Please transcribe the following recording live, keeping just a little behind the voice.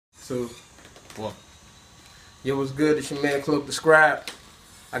2, 1. Yo, what's good? It's your man Cloak the Scribe.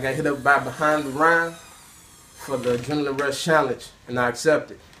 I got hit up by Behind the Rhyme for the Adrenaline Rush Challenge, and I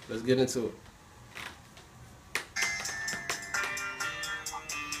accepted. Let's get into it.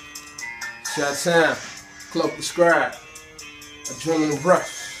 Shot time, Cloak the Scribe, Adrenaline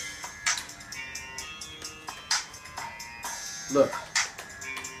Rush. Look.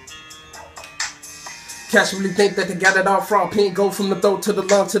 Cats really think that they got it all from pain, go from the throat to the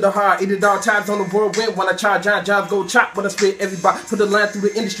lung to the heart. Eat it all times on the whirlwind when I charge giant jobs, go chop when I spit everybody. Put the line through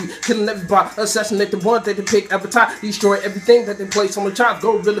the industry, killing everybody. Assassinate the ones that they pick, advertise, destroy everything that they place on the chops.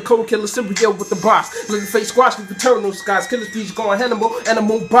 Go really cold, kill a cereal with the boss. Let the face squash with eternal skies. Killer speech going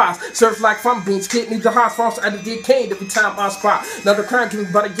animal boss. Surf like farm beans, kid needs a hot frost out of the cane every time I spot. Now the crime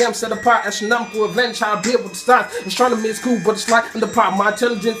driven by the yam set apart. Astronomical advantage, how I build with the stars. Astronomy is cool, but it's like in the pot. My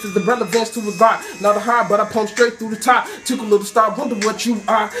intelligence is the relevance to a God. Not a high, but I punch straight through the top. Took a little star, wonder what you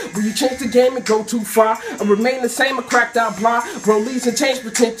are. Will you change the game and go too far? I remain the same, a cracked out block. Rollies and change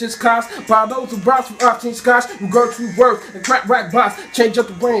pretentious costs. Buy those who browse from option scotch. Regard true worth and crack rack box. Change up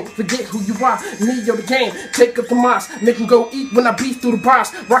the brain, forget who you are. Neo the game, take up the moss. Make them go eat when I beat through the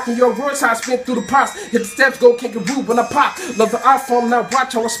boss. Rocking your words, how I spin through the pots. Hit the steps, go kangaroo when I pop. Love the iPhone, now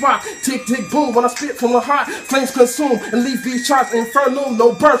watch how I spot. Tick, tick, boom when I spit from the heart. Flames consume and leave these charts inferno.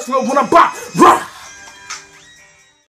 No burst, slow when I bop. Rock!